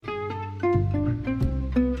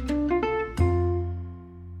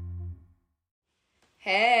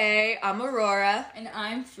I'm Aurora. And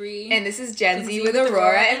I'm Free. And this is Gen Z with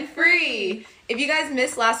Aurora and Free. If you guys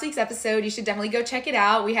missed last week's episode, you should definitely go check it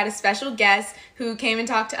out. We had a special guest who came and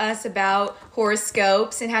talked to us about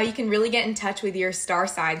horoscopes and how you can really get in touch with your star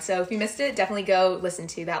sign. So if you missed it, definitely go listen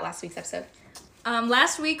to that last week's episode.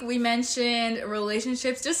 Last week we mentioned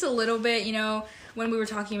relationships just a little bit, when we were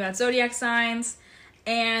talking about zodiac signs.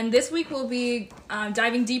 And this week we'll be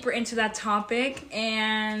diving deeper into that topic.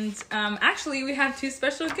 And actually we have two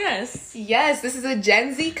special guests. Yes, this is a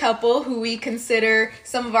Gen Z couple who we consider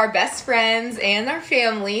some of our best friends and our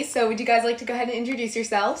family. So would you guys like to go ahead and introduce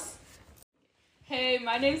yourselves? Hey,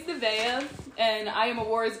 my name's Nevaeh, and I am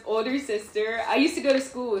Aurora's older sister. I used to go to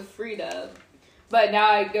school with Frida, but now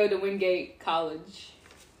I go to Wingate College.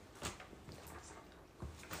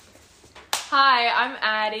 Hi, I'm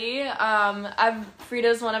Addy.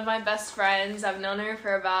 Frida's one of my best friends. I've known her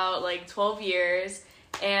for about 12 years,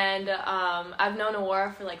 and I've known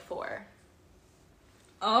Aurora for 4.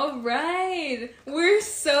 All right. We're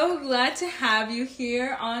so glad to have you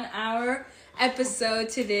here on our episode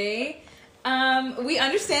today. We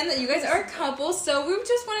understand that you guys are a couple, so we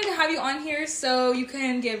just wanted to have you on here so you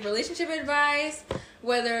can give relationship advice,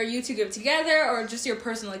 whether you two get together or just your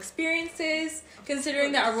personal experiences,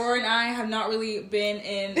 considering that Aurora and I have not really been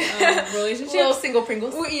in relationships. Little single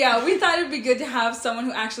Pringles. We thought it would be good to have someone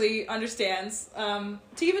who actually understands to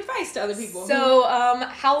give advice to other people. So,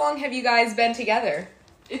 how long have you guys been together?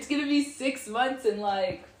 It's gonna be 6 months and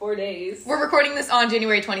 4 days. We're recording this on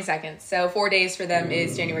January 22nd, so 4 days for them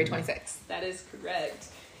is January 26th. That is correct.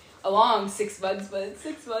 A long 6 months, but it's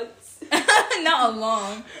 6 months. Not a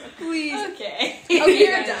long. Please. Okay. Okay,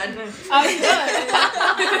 you're done. I'm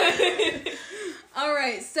done. All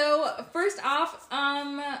right. So first off,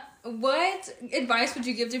 what advice would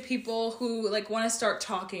you give to people who want to start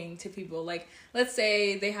talking to people? Let's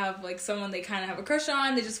say they have someone they kind of have a crush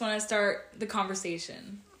on. They just want to start the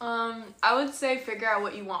conversation. I would say figure out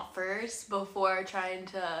what you want first before trying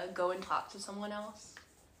to go and talk to someone else.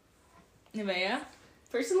 Nevaeh?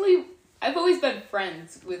 Personally, I've always been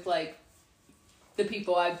friends with the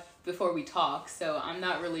people before we talk, so I'm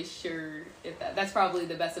not really sure if that's probably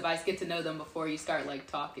the best advice. Get to know them before you start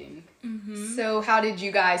talking. Mm-hmm. So how did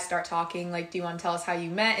you guys start talking? Do you want to tell us how you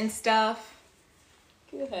met and stuff?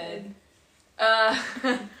 Go ahead.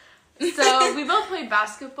 So we both played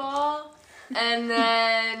basketball, and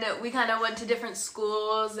then we kind of went to different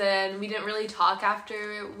schools, and we didn't really talk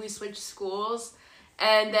after we switched schools.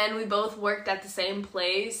 And then we both worked at the same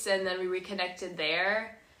place, and then we reconnected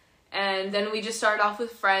there. And then we just started off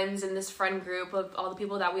with friends in this friend group of all the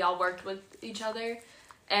people that we all worked with each other.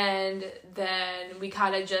 And then we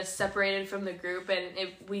kind of just separated from the group, and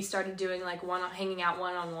we started doing hanging out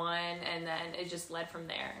one-on-one, and then it just led from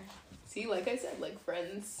there. See, like I said,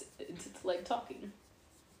 friends, it's talking.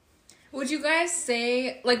 Would you guys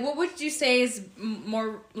say, what would you say is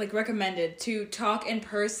more, recommended? To talk in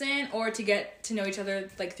person or to get to know each other,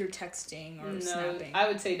 through texting or snapping? I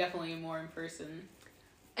would say definitely more in person.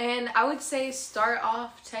 And I would say start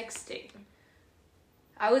off texting.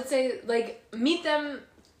 I would say, meet them,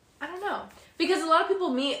 I don't know. Because a lot of people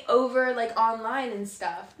meet over, online and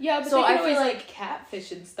stuff. Yeah, but so they can I feel always,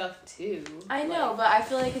 catfish and stuff, too. I know, but I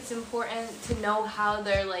feel like it's important to know how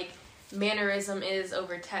their, mannerism is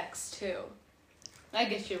over text too. I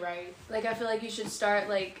guess you're right. I feel like you should start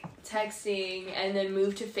texting and then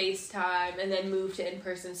move to FaceTime and then move to in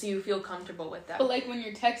person so you feel comfortable with that. But when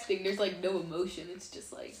you're texting, there's no emotion. It's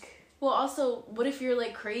just Well, also, what if you're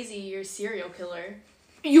crazy? You're a serial killer.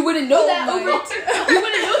 You wouldn't know that over. You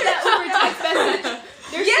wouldn't know that over text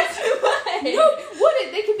message. Yes, you would. No,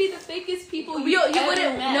 wouldn't. They could be the fakest people you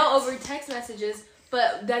wouldn't met. know over text messages,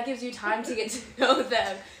 but that gives you time to get to know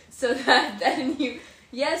them. So that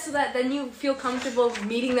then you feel comfortable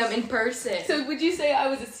meeting them in person. So would you say I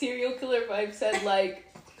was a serial killer if I've said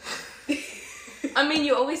I mean,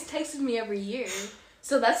 you always texted me every year,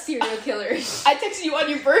 so that's serial killer. I texted you on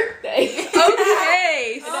your birthday.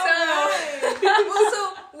 Okay,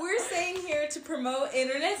 Oh, so we're saying here to promote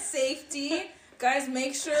internet safety. Guys,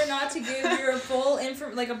 make sure not to give your full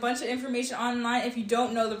a bunch of information online if you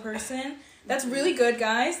don't know the person. That's really good,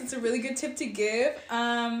 guys. That's a really good tip to give.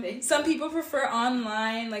 Some people prefer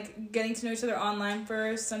online, getting to know each other online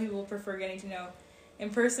first. Some people prefer getting to know in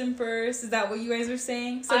person first. Is that what you guys are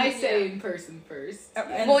saying? I say in person first.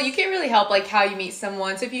 Well, you can't really help how you meet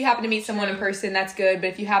someone. So if you happen to meet someone in person, that's good. But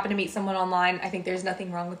if you happen to meet someone online, I think there's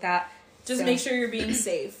nothing wrong with that. Just make sure you're being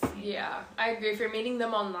safe. Yeah, I agree. If you're meeting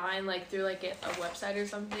them online, through a website or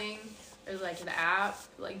something, or an app,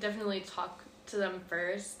 definitely talk to them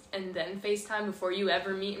first and then FaceTime before you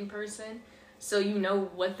ever meet in person, so you know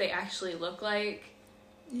what they actually look like.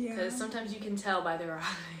 Yeah. Because sometimes you can tell by their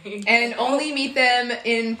eyes. And only meet them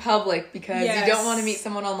in public because Yes. you don't want to meet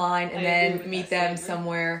someone online and I agree then with meet that them statement.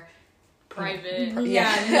 somewhere. Private.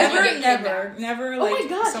 Yeah, Yeah. never, Get never, never. Oh Like, my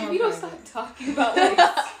gosh, somewhere if you don't private. stop talking about like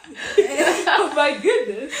oh my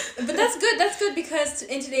goodness. But that's good. That's good because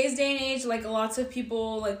in today's day and age, like lots of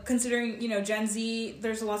people, like considering Gen Z,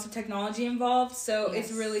 there's lots of technology involved. So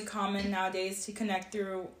it's Yes. really common nowadays to connect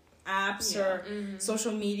through apps Yeah. or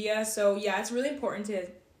social media. So yeah, it's really important to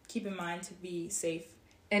keep in mind to be safe.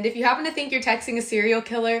 And if you happen to think you're texting a serial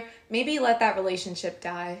killer, maybe let that relationship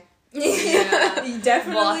die. Yeah.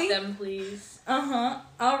 Definitely. Block them, please. All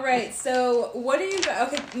right. So what do you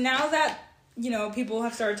guys? Okay, now that people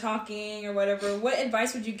have started talking or whatever, what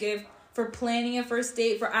advice would you give for planning a first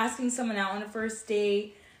date, for asking someone out on a first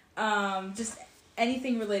date, just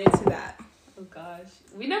anything related to that? Oh gosh.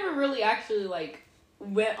 We never really actually like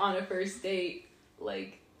went on a first date.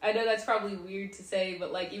 Like I know that's probably weird to say,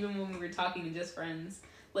 but like even when we were talking and just friends,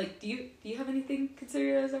 like do you have anything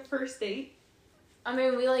considered as a first date? I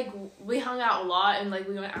mean, we hung out a lot and like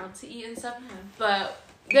we went out to eat and stuff. But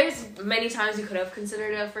there's many times we could have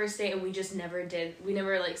considered it a first date and we just never did. We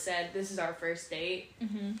never like said this is our first date.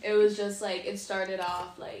 Mm-hmm. It was just like it started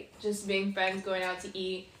off like just being friends, going out to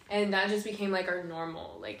eat, and that just became like our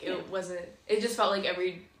normal. Like it wasn't. It just felt like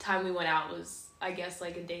every time we went out was, I guess,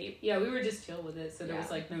 like a date. Yeah, we were just chill with it, so there was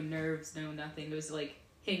Yeah. like no nerves, no nothing. It was like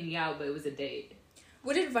hanging out, but it was a date.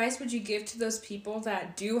 What advice would you give to those people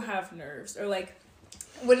that do have nerves, or like,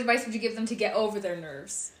 what advice would you give them to get over their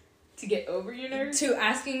nerves? To get over your nerves? To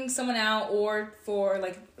asking someone out or for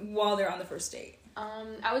like while they're on the first date?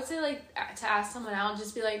 I would say like to ask someone out,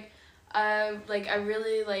 just be like I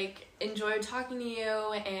really like enjoyed talking to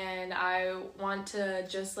you and I want to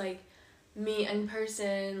just like meet in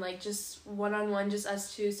person, like just one-on-one, just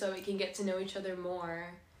us two, so we can get to know each other more.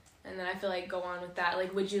 And then I feel like go on with that.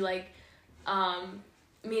 Like, would you like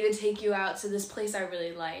me to take you out to this place I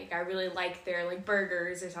really like their like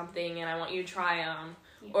burgers or something and I want you to try them.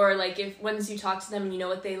 Yeah. Or like if once you talk to them and you know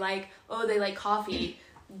what they like, oh, they like coffee,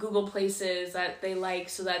 Google places that they like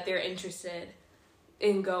so that they're interested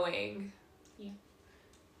in going. Yeah,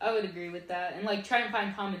 I would agree with that. And like try and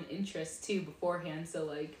find common interests too beforehand, so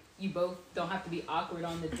like you both don't have to be awkward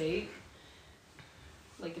on the date,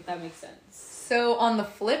 like if that makes sense. So on the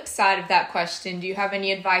flip side of that question, do you have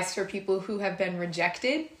any advice for people who have been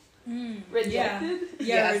rejected? Rejected?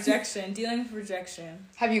 Yeah, Yes. Rejection. Dealing with rejection.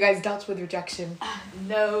 Have you guys dealt with rejection?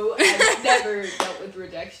 No, I've never dealt with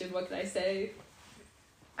rejection. What can I say?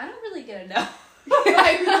 I don't really get a no.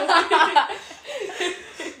 I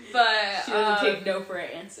But she doesn't take no for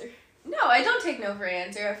an answer. no, I don't take no for an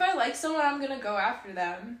answer. If I like someone, I'm gonna go after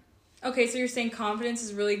them. Okay, so you're saying confidence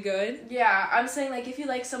is really good? Yeah, I'm saying, like, if you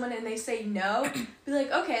like someone and they say no, be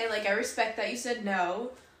like, okay, like, I respect that you said no,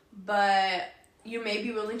 but you may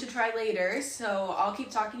be willing to try later, so I'll keep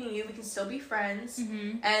talking to you, we can still be friends,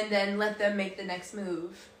 and then let them make the next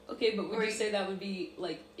move. Okay, but would you say that would be,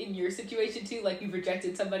 like, in your situation, too? Like, you've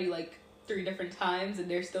rejected somebody, like, 3 different times, and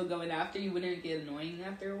they're still going after you? Wouldn't it get annoying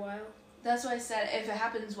after a while? That's why I said, if it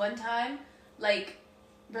happens one time, like,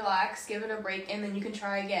 relax, give it a break, and then you can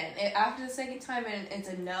try again. After the second time and it's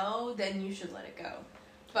a no, then you should let it go.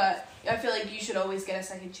 But I feel like you should always get a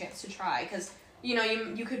second chance to try, because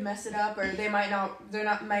you could mess it up, or they might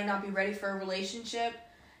not be ready for a relationship,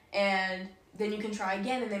 and then you can try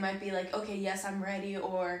again, and they might be like, okay, yes, I'm ready,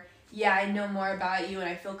 or yeah, I know more about you and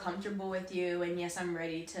I feel comfortable with you, and yes, I'm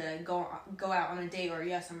ready to go out on a date, or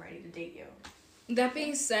yes, I'm ready to date you. That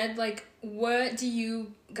being said, like, what do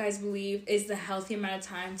you guys believe is the healthy amount of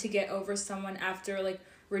time to get over someone after, like,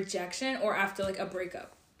 rejection or after, like, a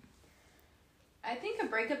breakup? I think a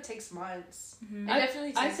breakup takes months. Mm-hmm. It definitely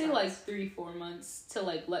takes I'd say months. like 3-4 months to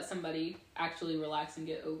like let somebody actually relax and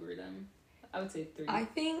get over them. I would say 3. I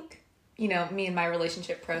think, me and my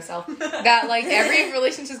relationship pro self, that like every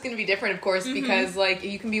relationship is going to be different, of course, because like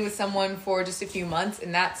you can be with someone for just a few months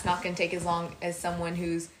and that's not going to take as long as someone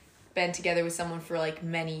who's been together with someone for like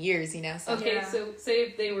many years, So. Okay, Yeah. so say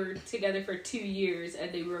if they were together for 2 years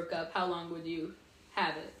and they broke up, how long would you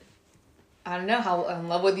have it? I don't know, how in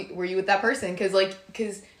love were you with that person? Because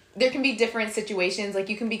there can be different situations. Like,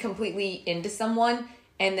 you can be completely into someone,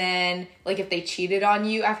 and then, like, if they cheated on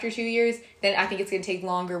you after 2 years, then I think it's going to take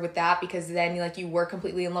longer with that, because then, like, you were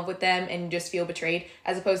completely in love with them and you just feel betrayed,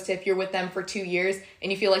 as opposed to if you're with them for 2 years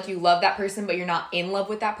and you feel like you love that person, but you're not in love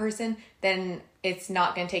with that person, then it's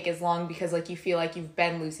not going to take as long, because, like, you feel like you've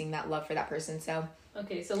been losing that love for that person, so...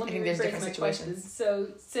 Okay, so let me I think there's rephrase different my situations. question. So,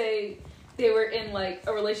 say they were in, like,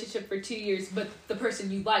 a relationship for 2 years, but the person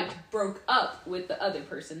you liked broke up with the other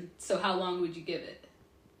person. So how long would you give it?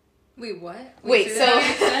 Wait, what? Wait, say so-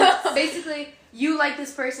 that? Basically, you like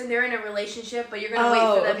this person, they're in a relationship, but you're gonna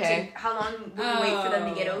wait for them okay. to. How long will you wait for them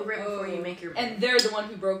to get over it before you make your move? And they're the one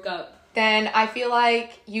who broke up. Then I feel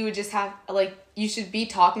like you would just have, like, you should be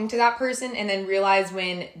talking to that person and then realize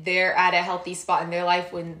when they're at a healthy spot in their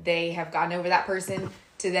life, when they have gotten over that person,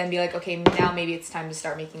 to then be like, okay, now maybe it's time to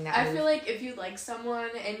start making that I move. feel like if you like someone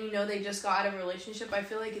and you know they just got out of a relationship, I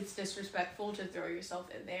feel like it's disrespectful to throw yourself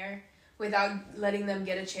in there without letting them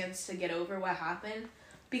get a chance to get over what happened.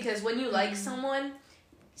 Because when you like someone,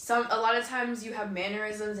 a lot of times you have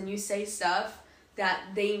mannerisms and you say stuff that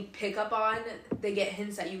they pick up on. They get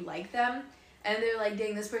hints that you like them, and they're like,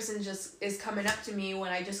 dang, this person just is coming up to me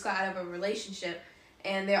when I just got out of a relationship,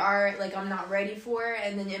 and they are like, I'm not ready for it,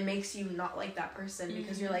 and then it makes you not like that person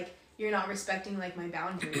because you're like, you're not respecting like my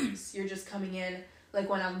boundaries. You're just coming in like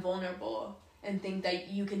when I'm vulnerable and think that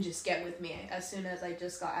you can just get with me as soon as I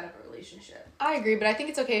just got out of a relationship. I agree, but I think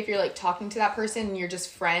it's okay if you're, like, talking to that person and you're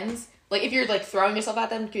just friends. Like, if you're, like, throwing yourself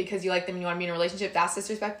at them because you like them and you want to be in a relationship, that's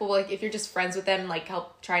disrespectful. But, like, if you're just friends with them, like,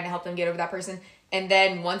 trying to help them get over that person, and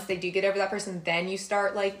then once they do get over that person, then you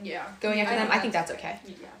start, like, going after them, I think that's okay.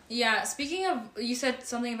 Yeah, speaking of, you said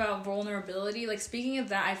something about vulnerability. Like, speaking of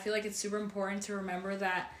that, I feel like it's super important to remember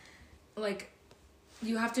that, like,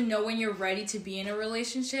 you have to know when you're ready to be in a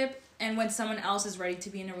relationship and when someone else is ready to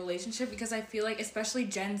be in a relationship, because I feel like, especially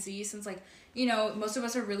Gen Z, since, like, you know, most of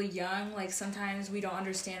us are really young, like, sometimes we don't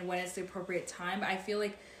understand when it's the appropriate time, but I feel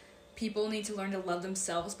like people need to learn to love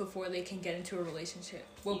themselves before they can get into a relationship.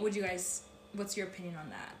 What's your opinion on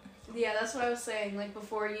that? Yeah, that's what I was saying. Like,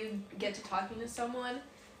 before you get to talking to someone,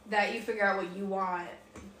 that you figure out what you want,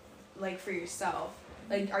 like, for yourself.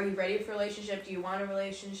 Like, are you ready for a relationship? Do you want a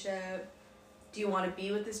relationship? Do you want to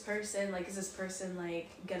be with this person? Like, is this person, like,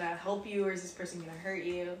 gonna help you, or is this person gonna hurt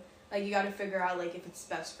you? Like, you gotta figure out, like, if it's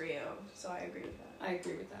best for you. So I agree with that. I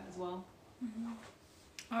agree with that as well.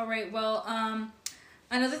 All right, well,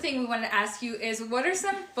 another thing we wanted to ask you is, what are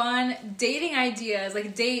some fun dating ideas,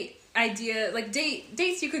 like dates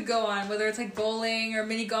you could go on, whether it's like bowling or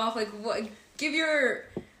mini golf, like what, give your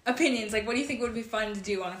opinions, like what do you think would be fun to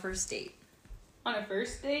do on a first date? On a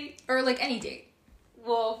first date? Or like any date.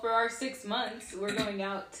 Well, for our 6 months, we're going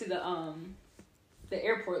out to the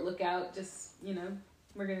airport lookout, just, you know,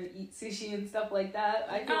 we're gonna eat sushi and stuff like that.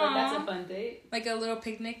 I feel like that's a fun date. Like a little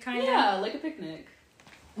picnic kind of? Yeah, like a picnic.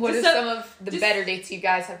 What are some of the better dates you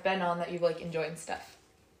guys have been on that you've, like, enjoyed and stuff?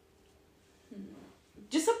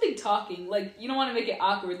 Just something talking. Like, you don't want to make it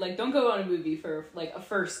awkward. Like, don't go on a movie for, like, a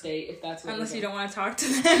first date if that's what Unless you don't want to talk to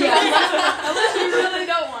them. Yeah, unless you really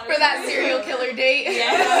don't want to. For that serial killer date?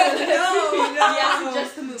 Yeah. No. Yeah,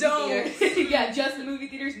 just the movie Don't. theater. Yeah, just the movie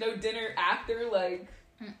theaters. No dinner after. Like,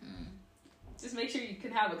 just make sure you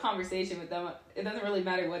can have a conversation with them. It doesn't really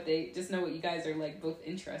matter what date. Just know what you guys are, like, both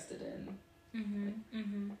interested in.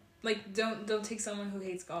 Like, don't take someone who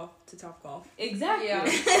hates golf to Top Golf. Exactly. Yeah.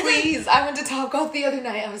 Please, I went to Top Golf the other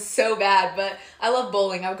night. I was so bad, but I love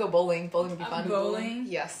bowling. I would go bowling. Bowling would be fun. Bowling?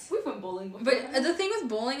 Yes. We've been bowling before. But the thing with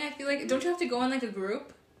bowling, I feel like, don't you have to go in like a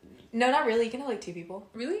group? No, not really. You can have, like, 2 people.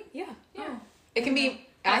 Really? Yeah. Oh. It can be...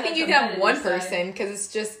 On I the think you can have one competitive person, because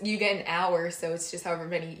it's just... You get an hour, so it's just however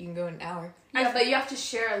many... You can go in an hour. Yeah, but you have to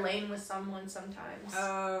share a lane with someone sometimes.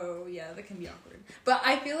 Oh, yeah, that can be awkward. But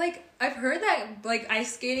I feel like, I've heard that, like,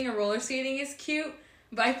 ice skating or roller skating is cute,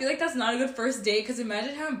 but I feel like that's not a good first date, because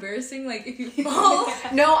imagine how embarrassing, like, if you fall.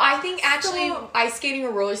 No, I think actually ice skating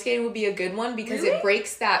or roller skating would be a good one, because Really? it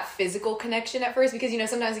breaks that physical connection at first, because, you know,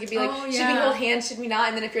 sometimes it could be like, Oh, should we yeah. hold hands, should we not?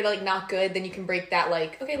 And then if you're, like, not good, then you can break that,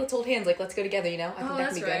 like, okay, let's hold hands, like, let's go together, you know? I think that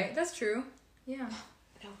That's can be right. good. That's true. Yeah.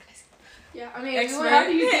 Yeah, I mean, Expert. How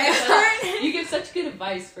do you give Expert. you give such good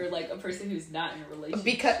advice for, like, a person who's not in a relationship?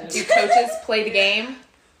 Because do coaches play the game?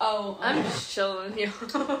 Oh, I'm just chilling, you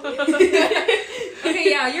Okay,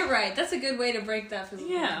 yeah, you're right. That's a good way to break that physical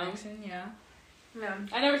connection, yeah. Yeah.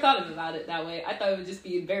 I never thought about it that way. I thought it would just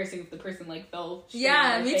be embarrassing if the person, like, fell straight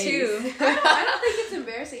Yeah, on their me face. too. I don't think it's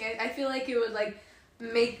embarrassing. I feel like it would, like,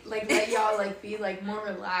 make, like, let y'all, like, be, like, more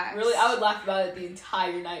relaxed. Really, I would laugh about it the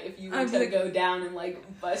entire night if you were I'd to be like- go down and, like,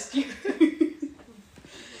 bust your...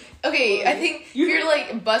 Okay, I think if you're,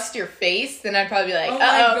 like, bust your face, then I'd probably be like, Oh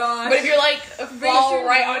my uh-oh. gosh. But if you're, like, fall your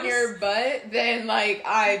right nose. on your butt, then, like,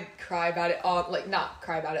 I'd cry about it all, like, not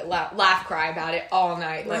cry about it, laugh cry about it all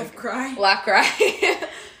night. Laugh, Like, cry. laugh cry.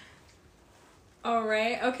 All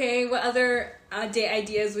right. Okay. What other date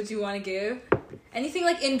ideas would you want to give? Anything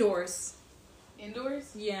like indoors?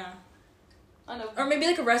 Indoors? Yeah. I know. Or maybe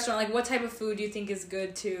like a restaurant. Like, what type of food do you think is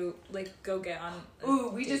good to like go get on? Ooh,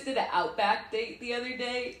 we just did an Outback date the other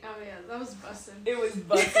day. Oh, yeah, that was bussin'. It was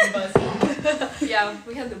busting. Yeah,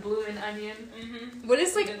 we had the bloomin' onion. Mm-hmm. What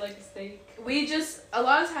is Like like? a steak. We just, a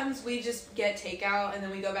lot of times we just get takeout and then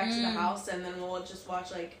we go back to the house and then we'll just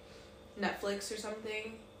watch like Netflix or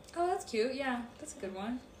something. Oh, that's cute. Yeah, that's a good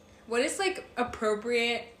one. What is like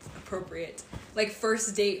appropriate, like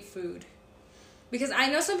first date food? Because I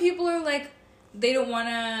know some people are like, they don't want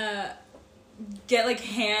to get like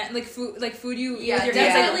food you Yeah, with your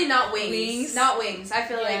definitely hands. not wings. Wings? Not wings. I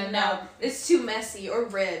feel Yeah, like, no. it's too messy. Or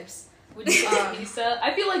ribs. Would you say pizza?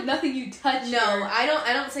 I feel like nothing you touch. No, I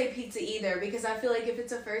don't say pizza either because I feel like if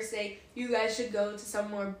it's a first date, you guys should go to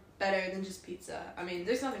somewhere better than just pizza. I mean,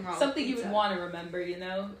 there's nothing wrong Something with you pizza. would want to remember, you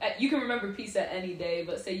know? You can remember pizza any day,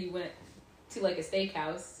 but say you went to like a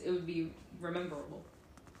steakhouse, it would be rememberable.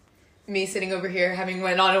 Me sitting over here having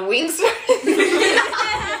went on a wings.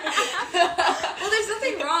 Well, there's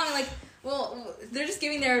nothing wrong. Like, well, they're just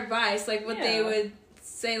giving their advice, like what they would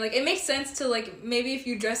say. Like, it makes sense to like maybe if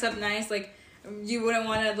you dress up nice, like you wouldn't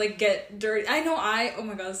want to like get dirty. I know oh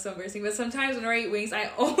my god, this is so embarrassing. But sometimes when I eat wings, I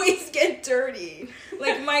always get dirty.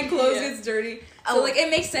 Like my clothes gets dirty. So like it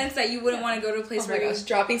makes sense that you wouldn't want to go to a place Oh my where gosh,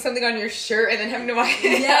 dropping something on your shirt and then having to wipe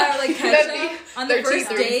it yeah, off. or like That'd ketchup be on the 13 first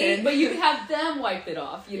through date. 10. But you could have them wipe it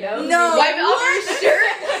off, you know? No, Wipe it off your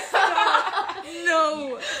shirt.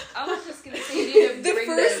 No, I was just gonna say you need to the bring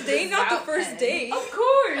first date, not the Zout first pen. date. Of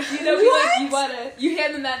course, you know, be like, you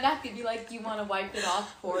hand them that napkin, be like, you want to wipe it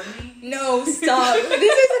off for me? No, stop. This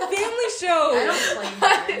is a family show. I don't claim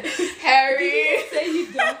that. Harry. Say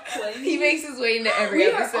you don't claim He me. makes his way into every We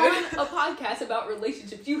episode. are on a podcast about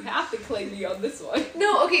relationships. You have to claim me on this one.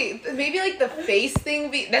 No, okay, maybe like the face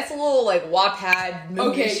thing. That's a little like Wattpad movie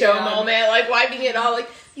Okay, show yeah. moment, like wiping it all. Like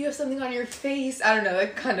you have something on your face. I don't know,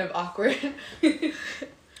 like kind of awkward.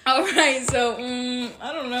 All right, so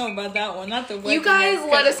I don't know about that one. Not the You weapon guys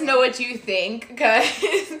that's let good. us know what you think, because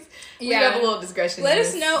we Yeah. have a little discretion. Let in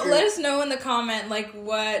us this know. group. Let us know in the comment like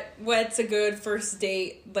what's a good first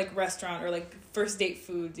date like restaurant or like first date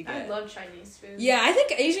food to I get. love Chinese food. Yeah, I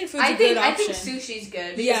think Asian food's I a think good I option. think sushi's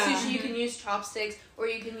good because Yeah. sushi you can use chopsticks or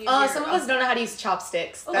you can use. Some of us don't know how to use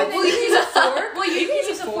chopsticks. Oh, That's- well, you can use a fork. Well, you You can can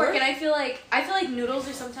use a fork. fork, and I feel like noodles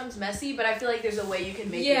are sometimes messy, but I feel like there's a way you can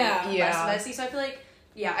make Yeah. it Yeah. less messy. So I feel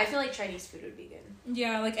like Chinese food would be good.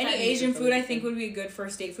 Yeah, like any Chinese Asian food food, I is think good. would be a good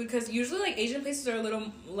first date food because usually like Asian places are a little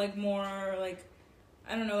like more like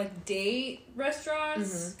I don't know like date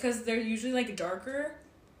restaurants because they're usually like darker.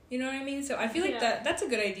 You know what I mean? So I feel like Yeah. that's a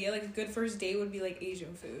good idea. Like a good first date would be like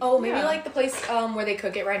Asian food. Oh, maybe Yeah. like the place where they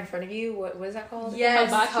cook it right in front of you. What is that called? Yes,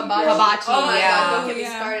 Hibachi. Hibachi, Oh my yeah. god, don't get me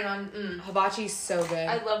Yeah. started on. Hibachi's so good.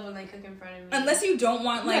 I love when they cook in front of me. Unless you don't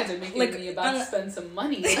want You like guys are making like me about to un- spend some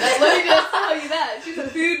money. Let me just tell you that. She's a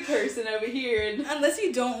food person over here. And unless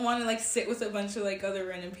you don't want to like sit with a bunch of like other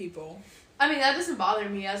random people. I mean, that doesn't bother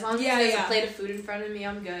me as long as Yeah, there's yeah. a plate of food in front of me.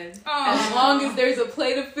 I'm good. as long as there's a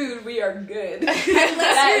plate of food, we are good.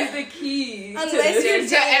 That is the key. unless you're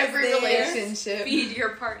to every there. relationship. Feed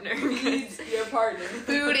your partner. Feed your partner.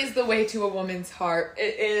 Food is the way to a woman's heart.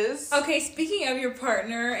 It is. Okay, speaking of your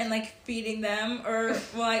partner and like feeding them, or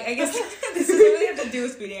well, I guess this doesn't really have to do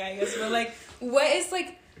with feeding, I guess, but like, what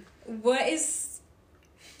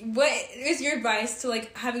is your advice to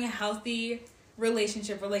like having a healthy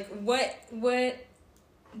relationship, or like what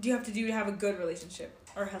do you have to do to have a good relationship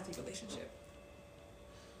or a healthy relationship?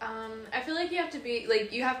 I feel like you have to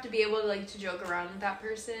be able to like to joke around with that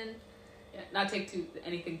person. Yeah, not take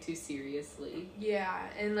anything too seriously. Yeah,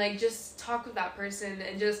 and like just talk with that person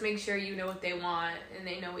and just make sure you know what they want and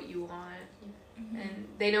they know what you want and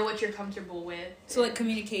they know what you're comfortable with. So like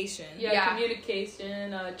communication. Yeah,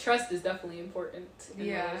 communication, trust is definitely important in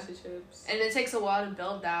Yeah. relationships. And it takes a while to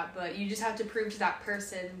build that, but you just have to prove to that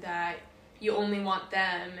person that you only want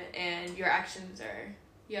them and your actions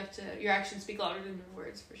speak louder than your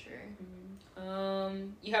words for sure.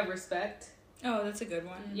 You have respect. Oh, that's a good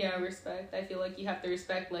one. Yeah, respect. I feel like you have to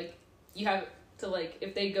respect, like, you have to, like,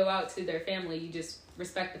 if they go out to their family, you just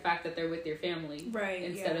respect the fact that they're with your family. Right.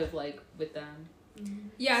 Instead of, like, with them.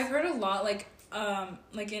 Yeah, I've heard a lot like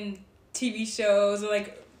in TV shows or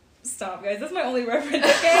like stop guys, that's my only reference,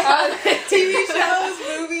 okay? TV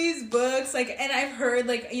shows, movies, books, like, and I've heard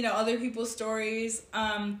like, you know, other people's stories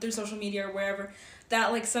through social media or wherever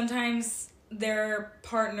that like sometimes their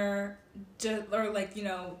partner or like, you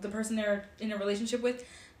know, the person they're in a relationship with,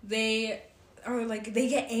 they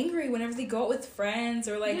get angry whenever they go out with friends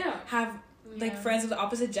or like have like friends of the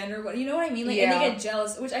opposite gender, you know what I mean? Like, and they get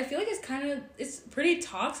jealous, which I feel like it's pretty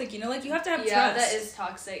toxic, you know? Like, you have to have trust. Yeah, that is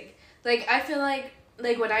toxic. Like, I feel like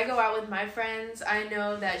when I go out with my friends, I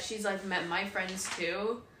know that she's, like, met my friends,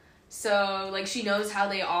 too. So, like, she knows how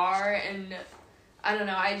they are, and I don't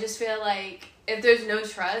know, I just feel like if there's no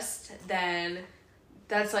trust, then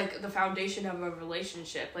that's like the foundation of a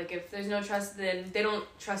relationship. Like if there's no trust, then they don't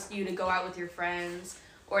trust you to go out with your friends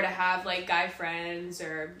or to have like guy friends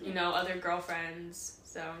or, you know, other girlfriends.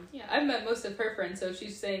 So Yeah, I've met most of her friends, so if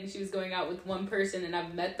she's saying she was going out with one person and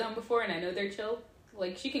I've met them before and I know they're chill,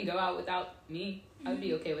 like she can go out without me. I'd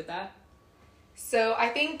be okay with that. So I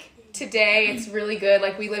think today it's really good.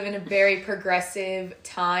 Like we live in a very progressive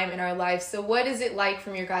time in our lives. So what is it like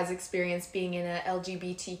from your guys' experience being in a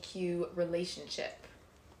LGBTQ relationship?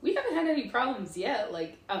 We haven't had any problems yet,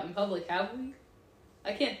 like out in public, have we?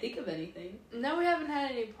 I can't think of anything. no, we haven't had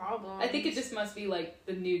any problems. I think it just must be like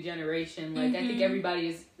the new generation. Like I think everybody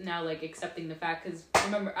is now like accepting the fact, because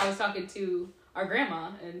remember I was talking to our grandma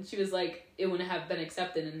and she was like it wouldn't have been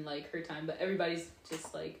accepted in like her time, but everybody's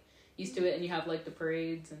just like used to it, and you have like the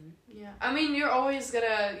parades and I mean, you're always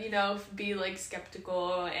gonna, you know, be like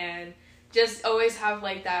skeptical and just always have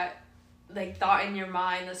like that like thought in your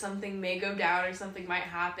mind that something may go down or something might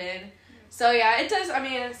happen. So yeah, it does. I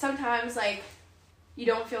mean, sometimes like you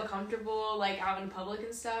don't feel comfortable like out in public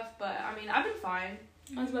and stuff, but I mean, I've been fine.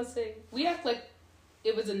 I was about to say, we act like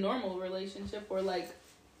it was a normal relationship or like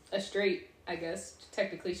a straight, I guess,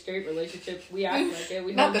 technically straight relationship. We act like it.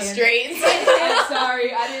 We Not hold the hands. straight. I'm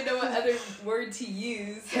sorry, I didn't know what other word to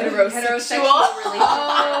use. Heterosexual.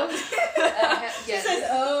 Yes.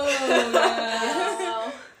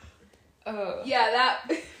 Oh, Oh. Yeah,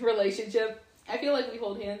 that relationship. I feel like we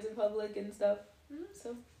hold hands in public and stuff.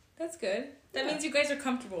 So, that's good. That Yeah. means you guys are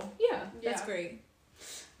comfortable. yeah. That's Yeah. great.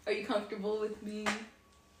 Are you comfortable with me?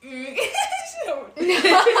 Her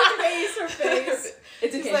face.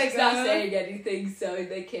 It's She's okay. like, She's not saying anything, so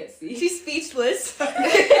they can't see. She's speechless.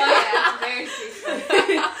 Yeah, very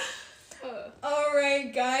speechless. All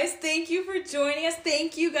right, guys. Thank you for joining us.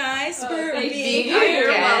 Thank you guys for thank being you. here.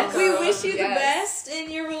 You're welcome. We wish you the Yes. best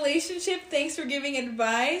in your relationship. Thanks for giving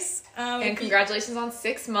advice. And congratulations on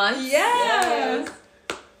 6 months. Yeah.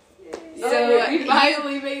 So we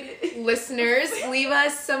finally made it. listeners, leave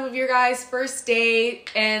us some of your guys' first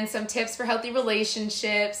date and some tips for healthy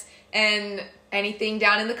relationships and anything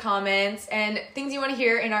down in the comments and things you want to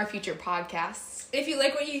hear in our future podcasts. If you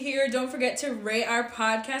like what you hear, don't forget to rate our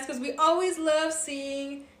podcast because we always love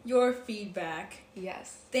seeing your feedback.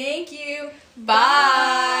 Yes. Thank you. Bye.